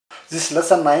This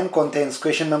lesson 9 contains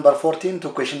question number 14 to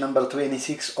question number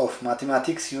 26 of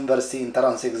Mathematics University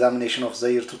Entrance Examination of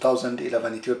the year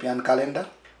 2011 Ethiopian calendar.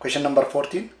 Question number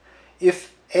 14.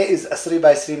 If A is a 3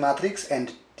 by 3 matrix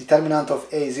and determinant of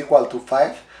A is equal to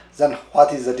 5, then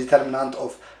what is the determinant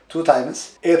of 2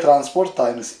 times A transpose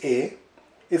times A?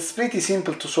 It's pretty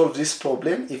simple to solve this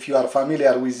problem if you are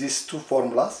familiar with these two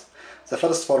formulas. The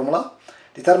first formula,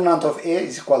 determinant of A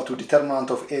is equal to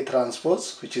determinant of A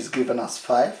transpose, which is given as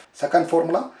 5. Second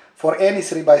formula, for any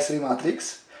 3 by 3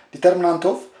 matrix, determinant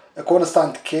of a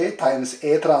constant K times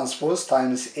A transpose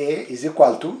times A is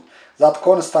equal to that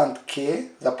constant K,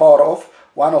 the power of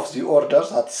one of the orders,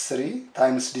 that's 3,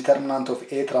 times determinant of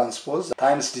A transpose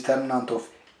times determinant of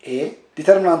A.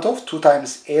 Determinant of 2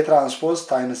 times A transpose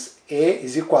times A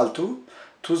is equal to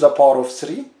the power of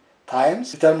 3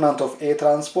 times determinant of A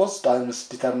transpose times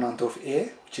determinant of A,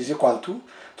 which is equal to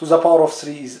the power of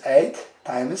 3 is 8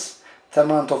 times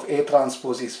determinant of A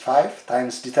transpose is 5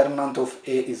 times determinant of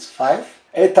A is 5.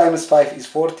 8 times 5 is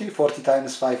 40, 40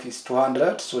 times 5 is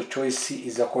 200, so choice C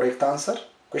is the correct answer.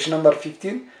 Question number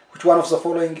 15. Which one of the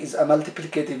following is a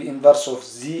multiplicative inverse of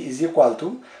Z is equal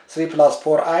to 3 plus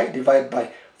 4i divided by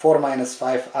 4 minus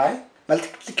 5i?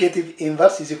 Multiplicative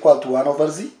inverse is equal to 1 over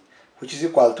Z, which is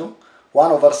equal to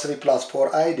 1 over 3 plus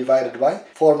 4i divided by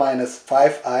 4 minus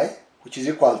 5i, which is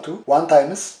equal to 1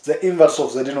 times the inverse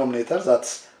of the denominator,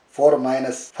 that's 4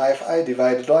 minus 5i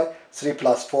divided by 3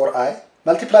 plus 4i.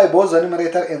 Multiply both the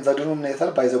numerator and the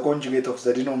denominator by the conjugate of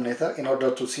the denominator in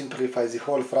order to simplify the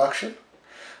whole fraction.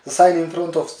 The sign in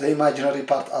front of the imaginary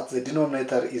part at the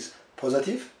denominator is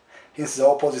positive, hence the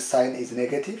opposite sign is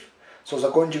negative. So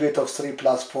the conjugate of 3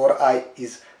 plus 4i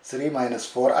is 3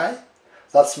 minus 4i.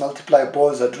 That's multiply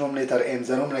both the denominator and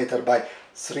the numerator by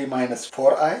 3 minus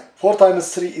 4i. 4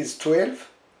 times 3 is 12.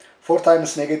 4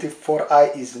 times negative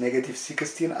 4i is negative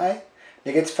 16i.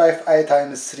 Negative 5i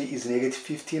times 3 is negative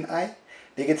 15i.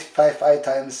 Negative 5i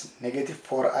times negative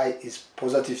 4i is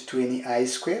positive 20i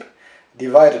square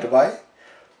divided by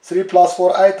 3 plus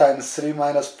 4i times 3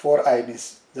 minus 4i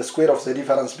means the square of the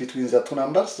difference between the two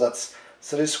numbers, that's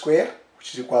 3 square,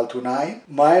 which is equal to 9,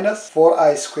 minus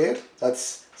 4i square,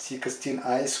 that's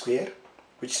 16i square,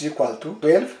 which is equal to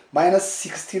 12, minus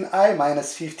 16i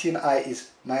minus 15i is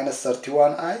minus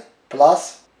 31i,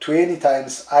 plus 20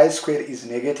 times i square is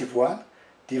negative 1,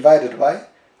 divided by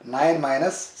 9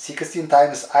 minus 16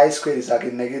 times i square is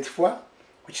again negative 1,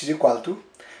 which is equal to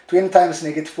 20 times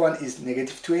negative 1 is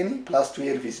negative 20, plus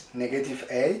 12 is negative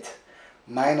 8,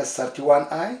 minus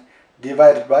 31i,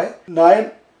 divided by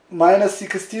 9 minus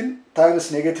 16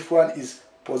 times negative 1 is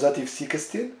positive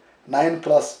 16, 9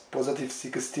 plus positive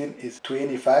 16 is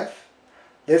 25.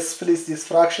 Let's split this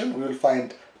fraction. We will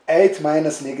find 8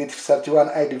 minus negative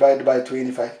 31i divided by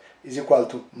 25 is equal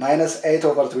to minus 8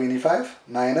 over 25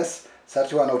 minus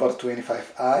 31 over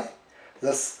 25i.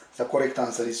 Thus, the correct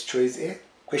answer is choice A.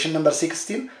 Question number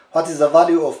 16. What is the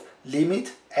value of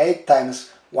limit 8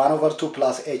 times 1 over 2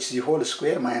 plus h the whole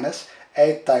square minus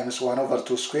 8 times 1 over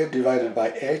 2 square divided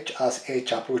by h as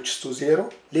h approaches to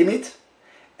 0? Limit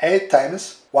 8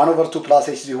 times 1 over 2 plus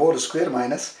h the whole square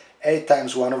minus 8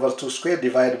 times 1 over 2 square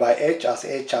divided by h as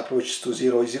h approaches to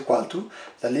 0 is equal to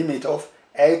the limit of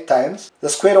 8 times the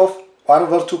square of 1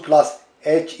 over 2 plus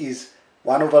h is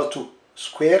 1 over 2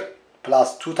 square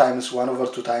plus 2 times 1 over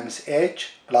 2 times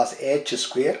h plus h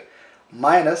square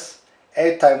minus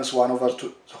 8 times 1 over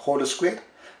 2 whole square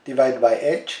divided by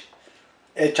h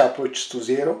approaches to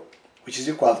 0, which is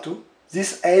equal to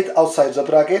this 8 outside the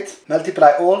bracket,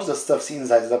 multiply all the stuffs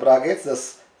inside the bracket,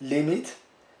 thus limit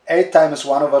 8 times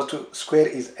 1 over 2 square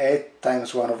is 8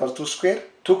 times 1 over 2 square.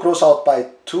 2 cross out by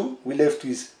 2, we left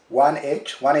with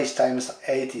 1h. 1h times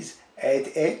 8 is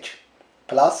 8h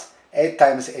plus 8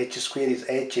 times h square is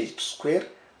h square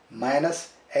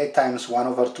minus 8 times 1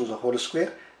 over 2 the whole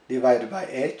square divided by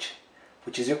h,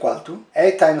 which is equal to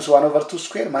 8 times 1 over 2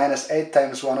 square minus 8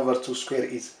 times 1 over 2 square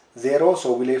is 0,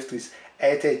 so we left with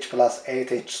 8h plus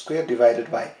 8h square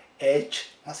divided by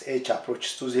h as h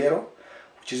approaches to 0,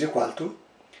 which is equal to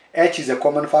h is a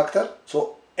common factor,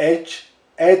 so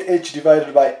 8h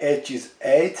divided by h is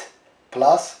 8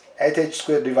 plus 8h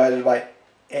square divided by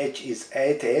h is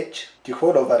 8h, the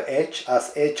whole over h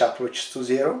as h approaches to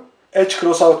 0. H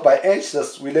cross out by h,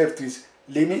 thus we left with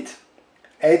limit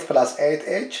 8 plus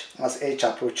 8h as h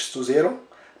approaches to 0.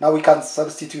 Now we can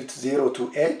substitute 0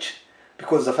 to h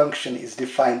because the function is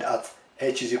defined at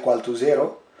h is equal to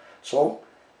 0. So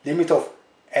limit of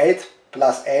 8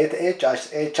 plus 8h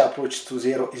as h approaches to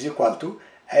 0 is equal to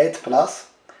 8 plus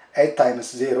 8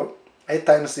 times 0. 8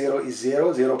 times 0 is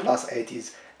 0, 0 plus 8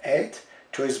 is 8.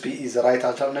 Choice B is the right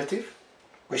alternative.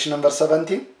 Question number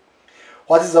 17.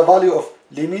 What is the value of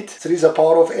limit 3 to the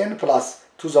power of n plus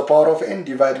 2 to the power of n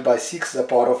divided by 6 to the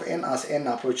power of n as n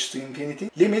approaches to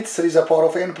infinity? Limit 3 to the power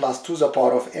of n plus 2 to the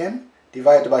power of n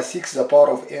divided by 6 to the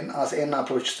power of n as n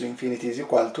approaches to infinity is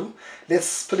equal to, let's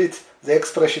split the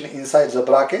expression inside the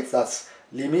bracket, that's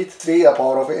limit 3 to the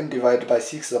power of n divided by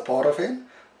 6 to the power of n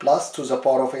plus 2 to the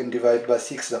power of n divided by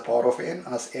 6 to the power of n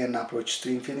as n approaches to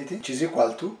infinity, which is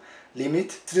equal to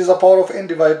limit 3 to the power of n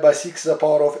divided by 6 to the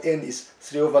power of n is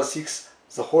 3 over 6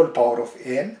 the whole power of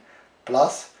n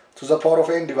plus 2 to the power of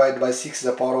n divided by 6 to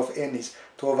the power of n is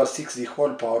 2 over 6 the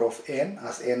whole power of n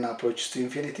as n approaches to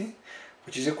infinity,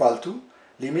 which is equal to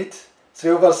limit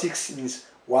 3 over 6 means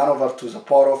 1 over 2 the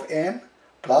power of n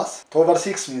plus 2 over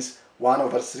 6 means 1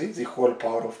 over 3 the whole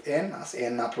power of n as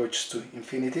n approaches to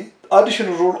infinity.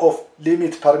 Additional rule of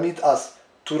limit permits us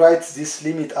to write this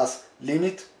limit as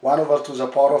limit 1 over 2 the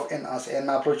power of n as n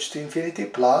approaches to infinity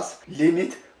plus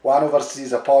limit 1 over 3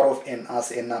 the power of n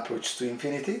as n approaches to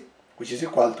infinity, which is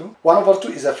equal to 1 over 2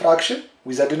 is a fraction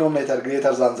with a denominator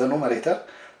greater than the numerator.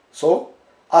 So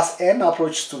as n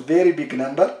approaches to very big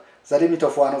number, the limit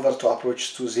of 1 over 2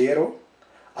 approaches to 0.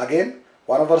 Again,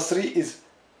 1 over 3 is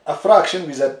a fraction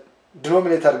with a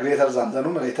denominator greater than the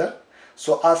numerator.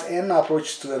 So as n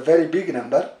approaches to a very big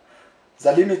number,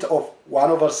 the limit of 1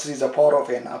 over 3 the power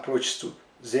of n approaches to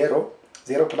 0.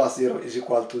 0 plus 0 is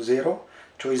equal to 0.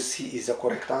 Choice C is the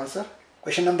correct answer.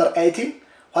 Question number 18.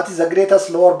 What is the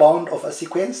greatest lower bound of a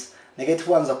sequence? Negative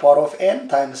 1 the power of n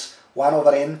times 1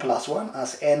 over n plus 1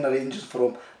 as n ranges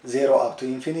from 0 up to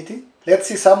infinity. Let's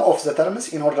see some of the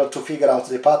terms in order to figure out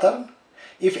the pattern.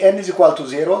 If n is equal to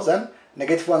 0, then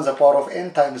negative 1 the power of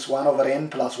n times 1 over n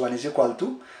plus 1 is equal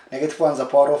to negative 1 the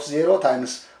power of 0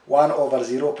 times 1 over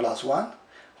 0 plus 1,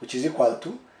 which is equal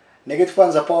to negative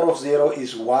 1 the power of 0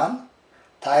 is 1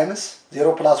 times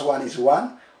 0 plus 1 is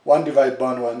 1. 1 divided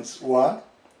by 1 is 1.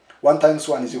 1 times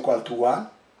 1 is equal to 1.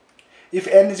 If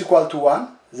n is equal to 1,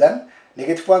 then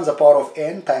negative 1 the power of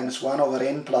n times 1 over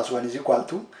n plus 1 is equal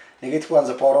to negative 1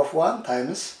 the power of 1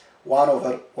 times 1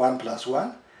 over 1 plus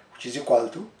 1, which is equal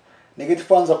to negative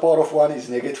 1 the power of 1 is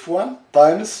negative 1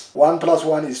 times 1 plus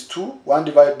 1 is 2. 1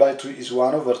 divided by 2 is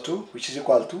 1 over 2, which is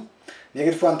equal to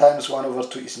negative 1 times 1 over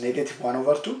 2 is negative 1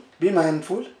 over 2. Be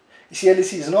mindful,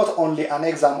 ESSLCE is not only an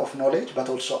exam of knowledge but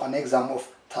also an exam of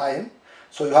time.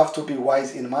 So you have to be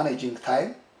wise in managing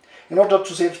time. In order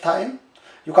to save time,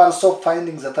 you can stop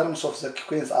finding the terms of the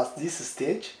sequence at this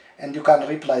stage and you can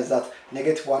realize that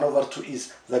negative 1 over 2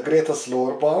 is the greatest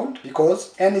lower bound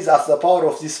because n is as the power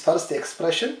of this first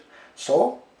expression.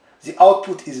 So the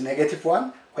output is negative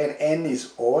 1 when n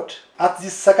is odd. At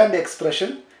this second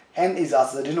expression, n is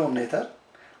as the denominator.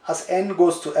 As n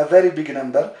goes to a very big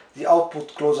number, the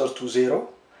output closer to 0.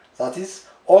 That is,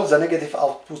 all the negative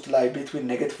output lie between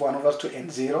negative 1 over 2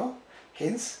 and 0.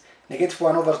 Hence, negative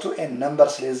 1 over 2 and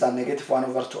numbers less than negative 1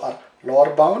 over 2 are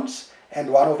lower bounds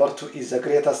and 1 over 2 is the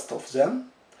greatest of them.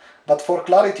 But for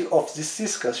clarity of this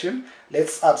discussion,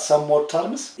 let's add some more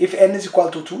terms. If n is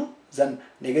equal to 2, then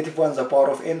negative 1 the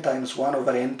power of n times 1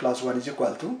 over n plus 1 is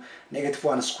equal to negative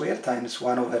 1 squared times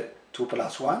 1 over 2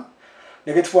 plus 1.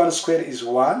 Negative 1 squared is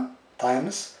 1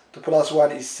 times 2 plus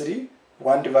 1 is 3.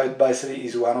 1 divided by 3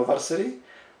 is 1 over 3,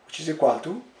 which is equal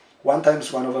to 1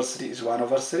 times 1 over 3 is 1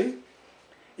 over 3.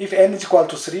 If n is equal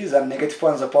to 3, then negative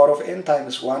 1 the power of n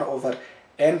times 1 over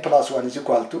n plus 1 is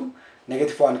equal to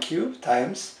negative 1 cubed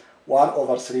times 1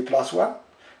 over 3 plus 1.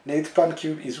 Negative 1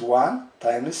 cubed is 1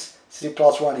 times 3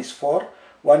 plus 1 is 4.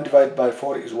 1 divided by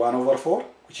 4 is 1 over 4,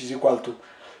 which is equal to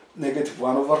negative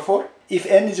 1 over 4. If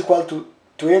n is equal to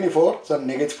 24, then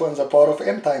negative 1 the power of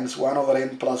n times 1 over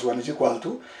n plus 1 is equal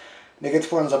to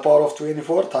negative 1 the power of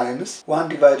 24 times 1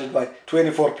 divided by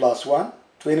 24 plus 1.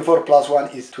 24 plus 1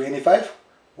 is 25.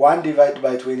 1 divided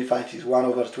by 25 is 1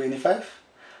 over 25.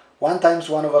 1 times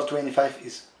 1 over 25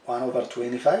 is 1 over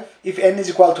 25. If n is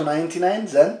equal to 99,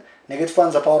 then negative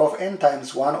 1 the power of n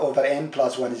times 1 over n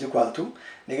plus 1 is equal to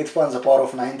negative 1 the power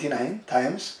of 99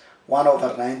 times 1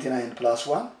 over 99 plus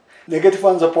 1. Negative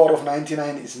 1 the power of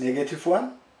 99 is negative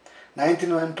 1.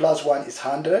 99 plus 1 is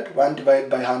 100. 1 divided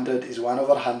by 100 is 1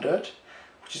 over 100,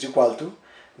 which is equal to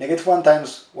negative 1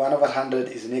 times 1 over 100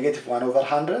 is negative 1 over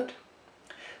 100.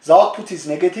 The output is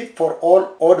negative for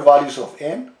all odd values of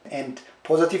n and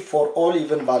positive for all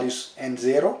even values and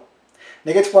 0.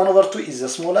 Negative 1 over 2 is the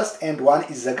smallest and 1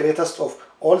 is the greatest of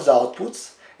all the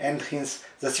outputs, and hence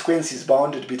the sequence is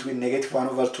bounded between negative 1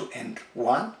 over 2 and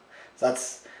 1.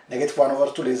 That's negative 1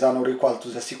 over 2 less than or equal to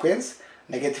the sequence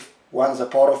negative 1 the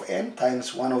power of n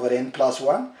times 1 over n plus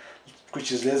 1,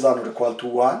 which is less than or equal to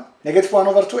 1. Negative 1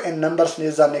 over 2 and numbers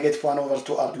less than negative 1 over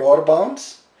 2 are lower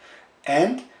bounds,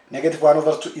 and negative 1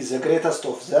 over 2 is the greatest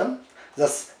of them.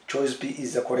 Thus, choice B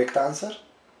is the correct answer.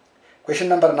 Question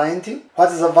number 19.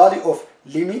 What is the value of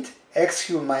limit x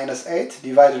cubed minus 8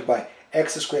 divided by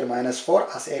x squared minus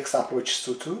 4 as x approaches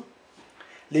to 2?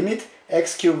 Limit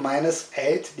x cubed minus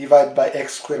 8 divided by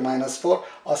x squared minus 4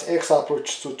 as x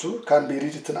approaches to 2 can be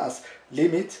rewritten as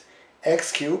limit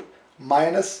x cubed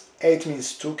minus 8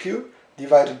 means 2 cubed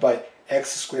divided by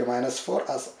x squared minus 4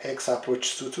 as x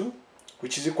approaches to 2,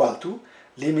 which is equal to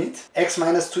limit x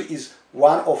minus 2 is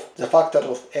one of the factors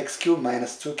of x cubed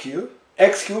minus 2 cubed.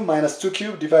 X cubed minus 2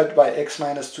 cubed divided by x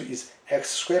minus 2 is x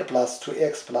squared plus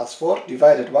 2x plus 4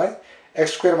 divided by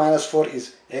x squared minus 4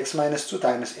 is x minus 2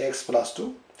 times x plus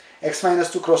 2. X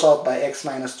minus 2 cross out by x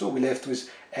minus 2, we left with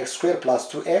x squared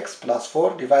plus 2x plus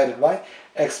 4 divided by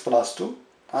x plus 2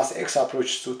 as x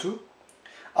approaches to 2.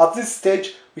 At this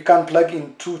stage, we can plug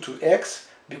in 2 to x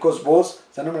because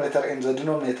both the numerator and the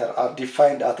denominator are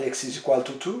defined at x is equal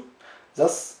to 2.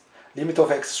 Thus, limit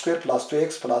of x squared plus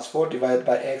 2x plus 4 divided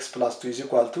by x plus 2 is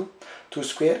equal to 2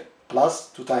 squared plus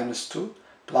 2 times 2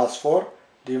 plus 4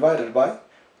 divided by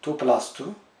 2 plus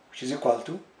 2, which is equal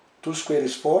to 2 squared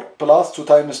is 4 plus 2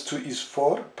 times 2 is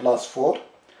 4 plus 4.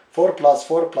 4 plus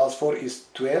 4 plus 4 is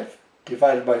 12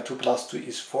 divided by 2 plus 2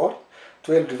 is 4.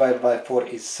 12 divided by 4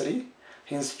 is 3.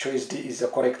 Hence, choice D is the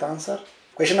correct answer.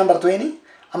 Question number 20.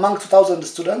 Among 2,000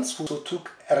 students who took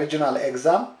a regional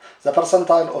exam, the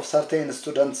percentile of certain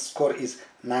students' score is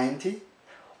 90.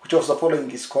 Which of the following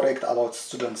is correct about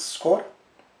students' score?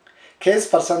 K's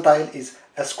percentile is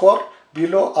a score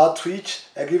below at which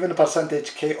a given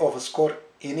percentage K of a score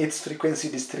in its frequency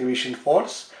distribution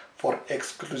falls for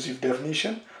exclusive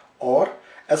definition, or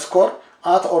a score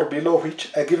at or below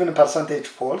which a given percentage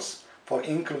falls for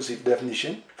inclusive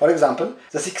definition. For example,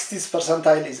 the 60th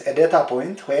percentile is a data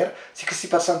point where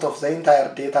 60% of the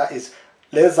entire data is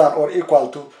less than or equal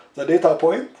to the data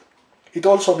point. It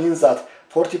also means that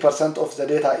 40% of the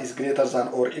data is greater than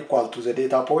or equal to the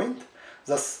data point.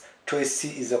 Thus, choice C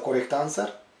is the correct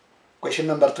answer. Question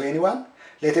number 21.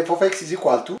 Let f of x is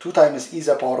equal to 2 times e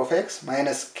the power of x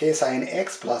minus k sine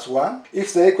x plus 1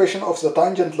 if the equation of the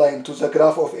tangent line to the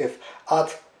graph of f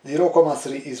at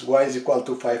 0,3 is y is equal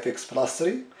to 5x plus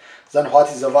 3, then what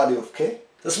is the value of k?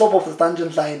 The slope of the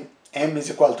tangent line m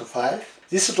is equal to 5.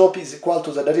 This slope is equal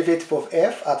to the derivative of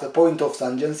f at the point of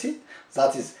tangency,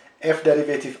 that is f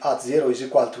derivative at 0 is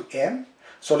equal to m.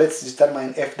 So let's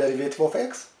determine f derivative of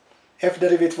x. F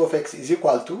derivative of x is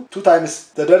equal to 2 times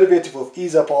the derivative of e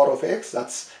the power of x,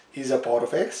 that's e the power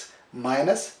of x,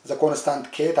 minus the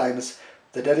constant k times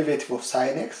the derivative of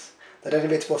sine x. The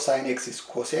derivative of sine x is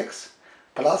cos x,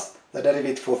 plus the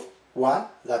derivative of 1,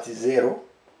 that is 0.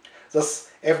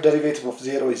 Thus, f derivative of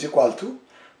 0 is equal to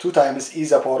 2 times e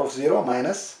the power of 0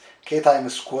 minus k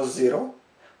times cos 0,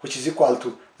 which is equal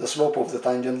to the slope of the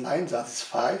tangent line, that is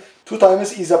 5. 2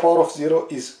 times e the power of 0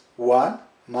 is 1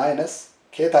 minus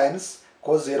k times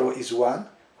cos 0 is 1,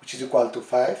 which is equal to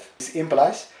 5. This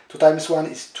implies 2 times 1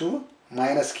 is 2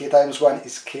 minus k times 1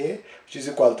 is k, which is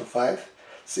equal to 5.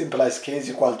 This implies k is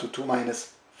equal to 2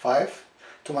 minus 5.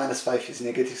 2 minus 5 is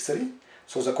negative 3.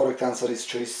 So the correct answer is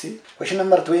choice C. Question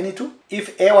number 22.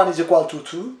 If A1 is equal to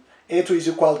 2, A2 is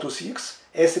equal to 6,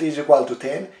 A3 is equal to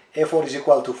 10, A4 is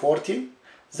equal to 14,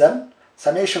 then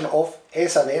summation of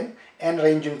A7 n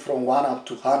ranging from 1 up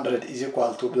to 100 is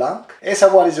equal to blank. A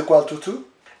sub 1 is equal to 2,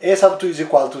 A sub 2 is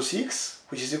equal to 6,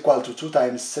 which is equal to 2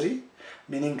 times 3,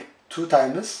 meaning 2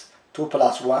 times 2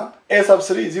 plus 1. A sub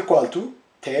 3 is equal to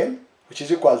 10, which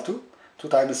is equal to 2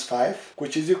 times 5,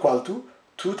 which is equal to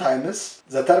 2 times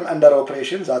the term under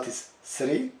operation, that is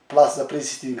 3, plus the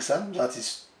preceding sum, that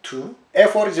is 2.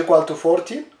 A4 is equal to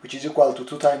 14, which is equal to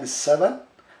 2 times 7.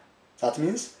 That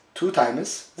means 2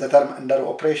 times the term under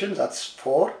operation, that's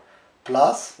 4,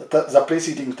 plus the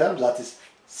preceding term, that is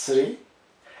 3.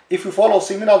 If we follow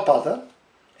similar pattern,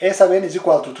 A7 is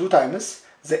equal to 2 times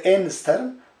the nth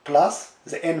term plus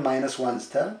the n minus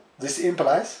 1th term. This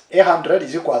implies A100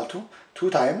 is equal to 2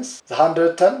 times the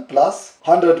 100 term plus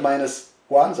 100 minus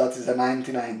 1, that is the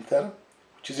 99 term,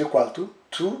 which is equal to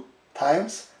 2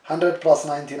 times 100 plus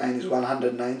 99 is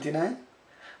 199.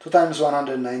 2 times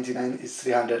 199 is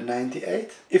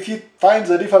 398. If you find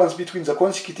the difference between the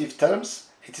consecutive terms,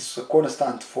 it is a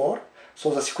constant 4.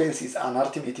 So the sequence is an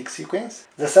arithmetic sequence.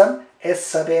 The sum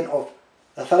S7 of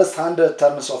the first 100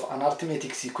 terms of an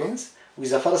arithmetic sequence with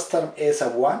the first term A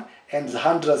sub 1 and the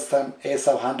 100th term A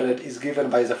sub 100 is given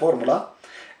by the formula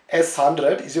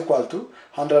S100 is equal to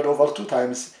 100 over 2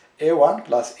 times A1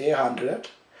 plus A100.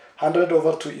 100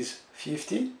 over 2 is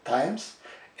 50 times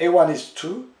A1 is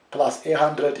 2 plus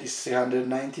A100 is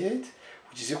 398,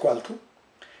 which is equal to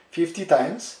 50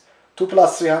 times 2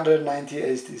 plus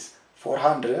 398 is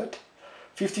 400.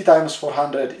 50 times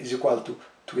 400 is equal to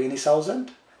 20,000.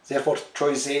 Therefore,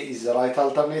 choice A is the right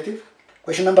alternative.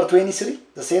 Question number 23.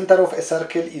 The center of a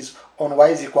circle is on y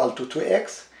is equal to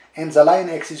 2x and the line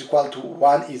x is equal to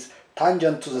 1 is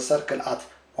tangent to the circle at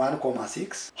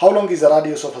 1,6. How long is the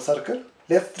radius of a circle?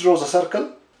 Let's draw the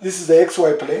circle. This is the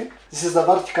xy plane. This is the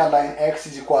vertical line x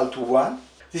is equal to 1.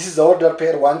 This is the order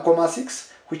pair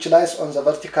 1,6 which lies on the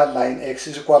vertical line x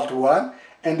is equal to 1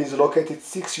 and is located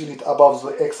 6 units above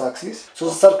the x-axis. So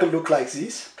the circle looks like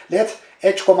this. Let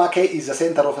h, k is the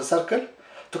center of a circle.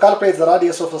 To calculate the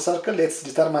radius of the circle, let's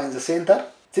determine the center.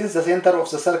 Since the center of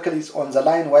the circle is on the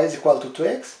line y is equal to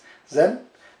 2x, then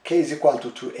k is equal to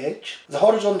 2h. The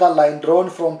horizontal line drawn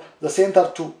from the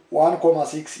center to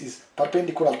 1,6 is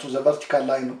perpendicular to the vertical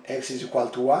line x is equal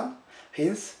to 1.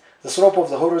 Hence, the slope of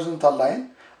the horizontal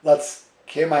line, that's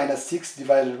k minus 6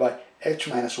 divided by h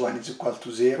minus 1 is equal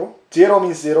to 0. 0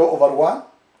 means 0 over 1.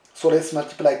 So let's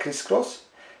multiply crisscross.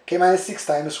 K minus 6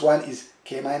 times 1 is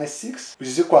k minus 6, which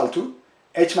is equal to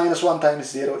h minus 1 times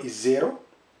 0 is 0.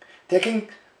 Taking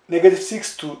negative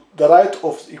 6 to the right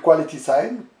of the equality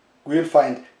sign, we will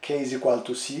find k is equal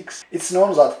to 6. It's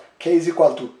known that k is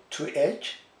equal to 2h.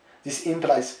 This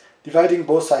implies dividing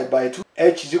both sides by 2.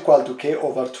 h is equal to k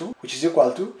over 2, which is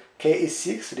equal to k is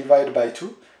 6 divided by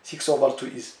 2. 6 over 2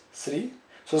 is 3.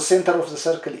 So the center of the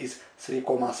circle is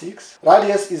 3,6.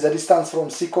 Radius is the distance from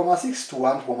 3,6 to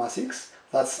 1,6.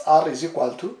 That's r is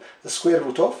equal to the square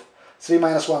root of 3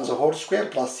 minus 1 the whole square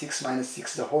plus 6 minus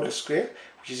 6 the whole square,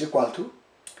 which is equal to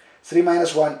 3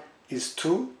 minus 1 is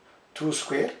 2, 2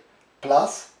 square,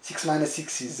 plus 6 minus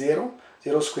 6 is 0,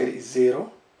 0 square is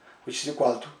 0, which is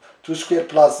equal to 2 square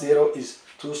plus 0 is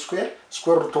 2 square,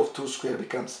 square root of 2 square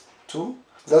becomes 2.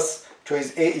 Thus,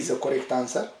 choice A is the correct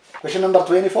answer. Question number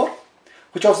 24.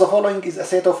 Which of the following is a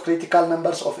set of critical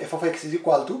numbers of f of x is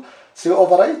equal to 3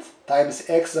 over 8 times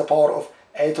x the power of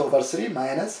 8 over 3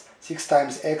 minus 6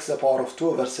 times x the power of 2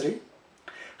 over 3.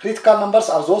 Critical numbers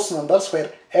are those numbers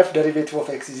where f derivative of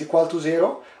x is equal to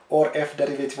 0 or f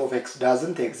derivative of x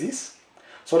doesn't exist.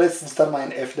 So let's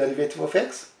determine f derivative of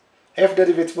x. F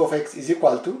derivative of x is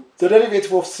equal to the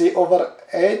derivative of 3 over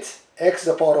 8 x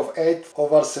the power of 8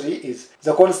 over 3 is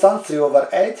the constant 3 over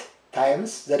 8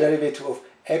 times the derivative of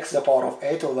x the power of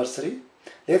 8 over 3.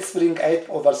 Let's bring 8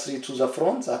 over 3 to the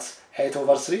front. That's 8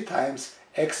 over 3 times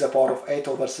x the power of 8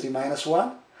 over 3 minus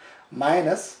 1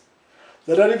 minus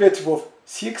the derivative of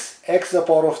 6 x the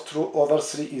power of 2 over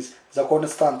 3 is the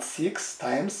constant 6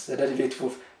 times the derivative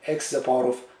of x the power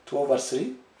of 2 over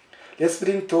 3. Let's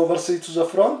bring 2 over 3 to the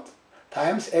front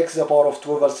times x the power of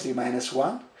 2 over 3 minus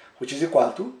 1, which is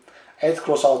equal to 8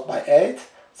 cross out by 8,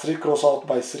 3 cross out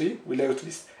by 3, we left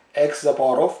with x the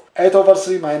power of 8 over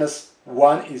 3 minus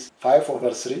 1 is 5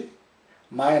 over 3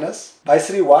 minus by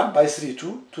 3 1, by 3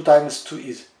 2, 2 times 2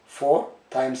 is 4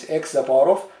 times x the power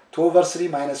of 2 over 3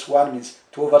 minus 1 means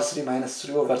 2 over 3 minus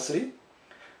 3 over 3.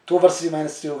 2 over 3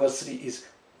 minus 3 over 3 is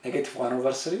negative 1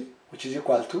 over 3, which is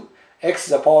equal to x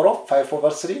the power of 5 over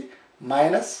 3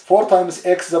 minus 4 times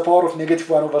x the power of negative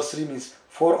 1 over 3 means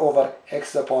 4 over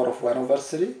x the power of 1 over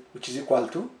 3, which is equal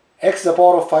to x the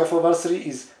power of 5 over 3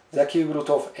 is the cube root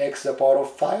of x the power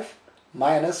of 5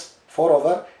 minus 4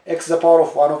 over x the power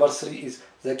of 1 over 3 is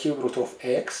the cube root of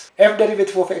x. F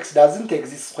derivative of x doesn't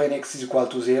exist when x is equal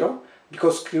to 0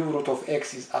 because cube root of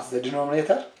x is as the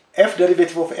denominator. F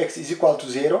derivative of x is equal to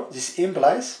 0. This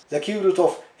implies the cube root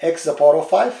of x the power of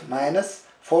 5 minus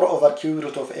 4 over cube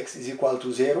root of x is equal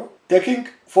to 0. Taking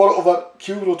 4 over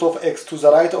cube root of x to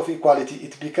the right of equality,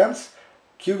 it becomes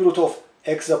cube root of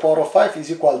x the power of 5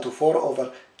 is equal to 4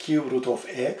 over cube root of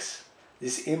x.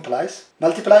 This implies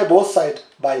multiply both sides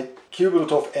by cube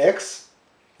root of x,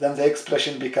 then the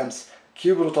expression becomes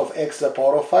cube root of x the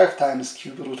power of 5 times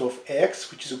cube root of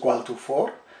x, which is equal to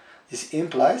 4. This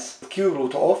implies cube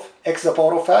root of x the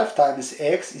power of 5 times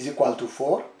x is equal to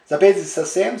 4. The base is the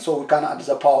same, so we can add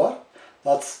the power.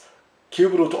 That's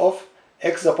cube root of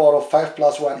x the power of 5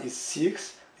 plus 1 is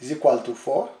 6 is equal to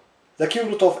 4. The cube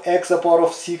root of x the power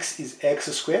of 6 is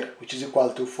x squared, which is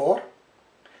equal to 4.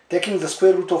 Taking the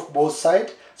square root of both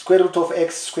sides, square root of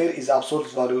x squared is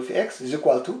absolute value of x is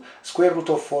equal to square root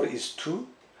of 4 is 2.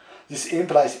 This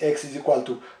implies x is equal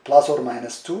to plus or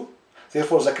minus 2.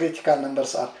 Therefore, the critical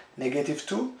numbers are negative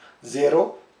 2,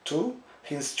 0, 2.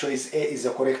 Hence, choice A is the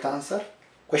correct answer.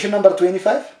 Question number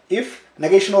 25. If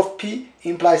negation of P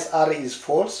implies R is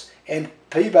false and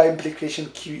P by implication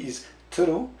Q is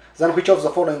true, then which of the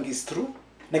following is true?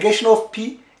 Negation of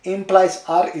P implies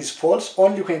R is false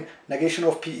only when negation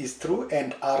of P is true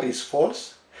and R is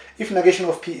false. If negation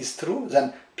of P is true,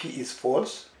 then P is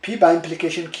false. P by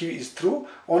implication Q is true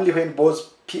only when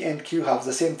both P and Q have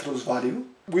the same truth value.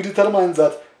 we determine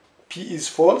that P is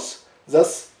false,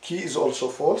 thus Q is also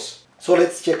false. So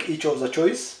let's check each of the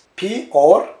choice. P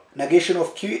or negation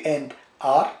of Q and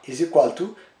R is equal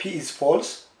to P is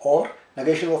false or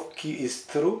negation of Q is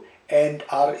true and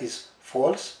R is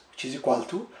false, which is equal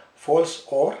to false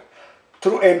or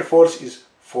true and false is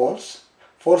false.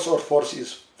 False or false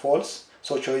is false,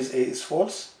 so choice A is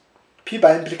false. P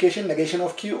by implication, negation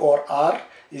of Q or R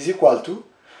is equal to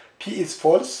P is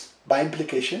false by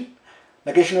implication,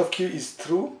 negation of Q is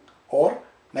true or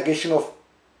negation of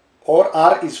or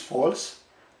R is false.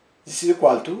 This is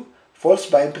equal to false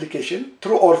by implication,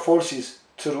 true or false is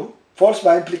true. False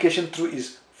by implication, true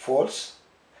is false.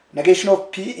 Negation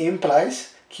of P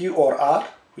implies Q or R,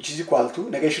 which is equal to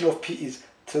negation of P is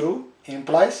true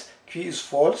implies Q is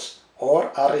false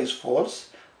or R is false.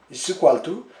 This is equal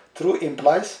to true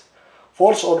implies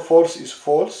false or false is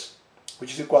false,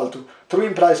 which is equal to true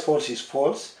implies false is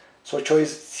false. So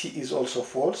choice C is also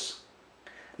false.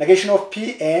 Negation of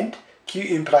P and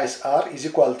Q implies R is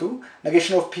equal to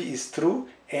negation of P is true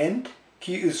and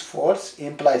Q is false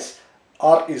implies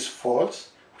R is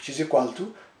false, which is equal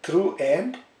to true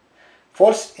and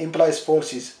false implies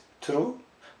false is true.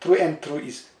 True and true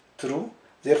is true.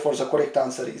 Therefore, the correct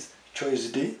answer is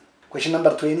choice D. Question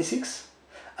number 26.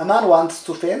 A man wants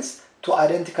to fence two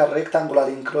identical rectangular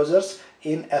enclosures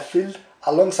in a field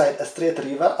alongside a straight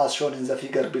river as shown in the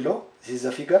figure below. This is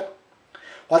the figure.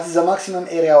 What is the maximum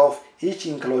area of each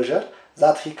enclosure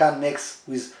that he can mix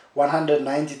with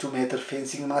 192-meter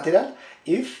fencing material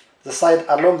if the side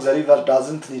along the river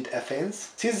doesn't need a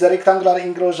fence? Since the rectangular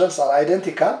enclosures are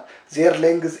identical, their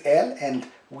lengths L and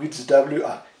widths W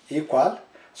are equal.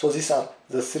 So these are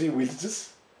the three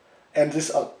widths and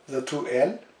these are the two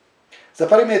L. The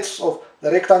perimeters of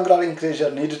the rectangular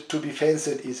enclosure needed to be fenced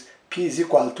is P is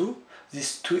equal to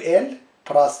this 2L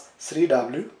plus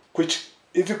 3W, which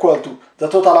is equal to the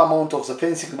total amount of the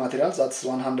fencing material, that's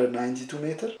 192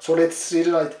 meters. So let's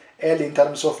rewrite L in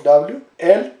terms of W.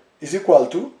 L is equal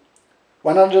to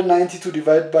 192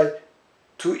 divided by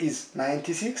 2 is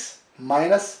 96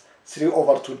 minus 3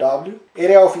 over 2W.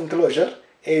 Area of enclosure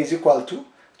A is equal to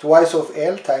twice of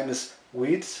L times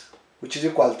width, which is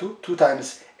equal to 2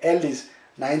 times L is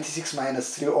 96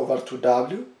 minus 3 over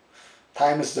 2W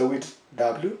times the width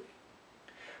W.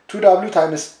 2W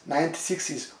times 96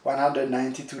 is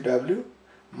 192W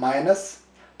minus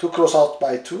 2 cross out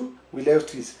by 2, we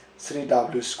left with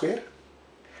 3W square.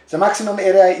 The maximum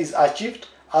area is achieved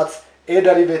at A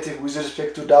derivative with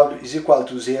respect to W is equal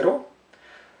to 0.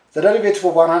 The derivative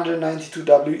of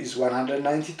 192W is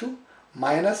 192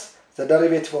 minus the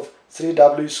derivative of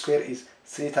 3W square is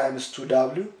 3 times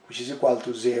 2W, which is equal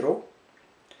to 0.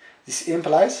 This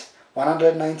implies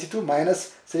 192 minus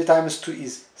 3 times 2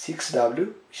 is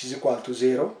 6W, which is equal to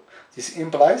 0. This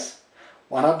implies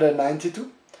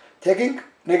 192. Taking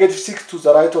negative 6 to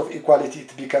the right of equality,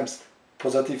 it becomes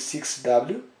positive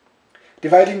 6W.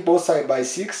 Dividing both sides by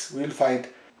 6, we will find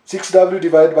 6W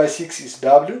divided by 6 is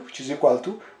W, which is equal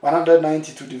to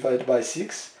 192 divided by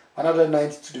 6.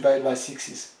 192 divided by 6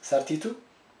 is 32.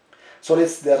 So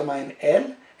let's determine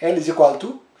L. L is equal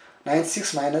to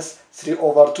 96 minus 3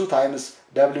 over 2 times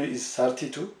W is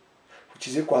 32, which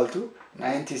is equal to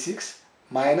 96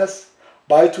 minus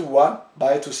by 2 1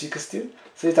 by 2 16.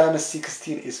 3 times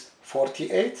 16 is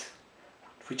 48,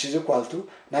 which is equal to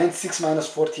 96 minus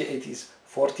 48 is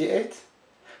 48.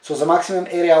 So the maximum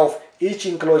area of each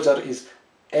enclosure is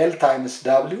L times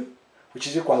W, which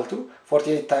is equal to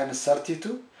 48 times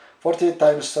 32. 48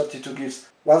 times 32 gives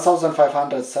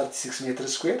 1536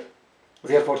 meters square.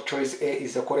 Therefore, choice A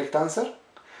is the correct answer.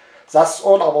 That's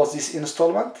all about this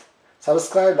installment.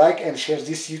 Subscribe, like and share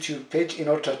this YouTube page in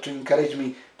order to encourage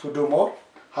me to do more.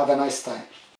 Have a nice time.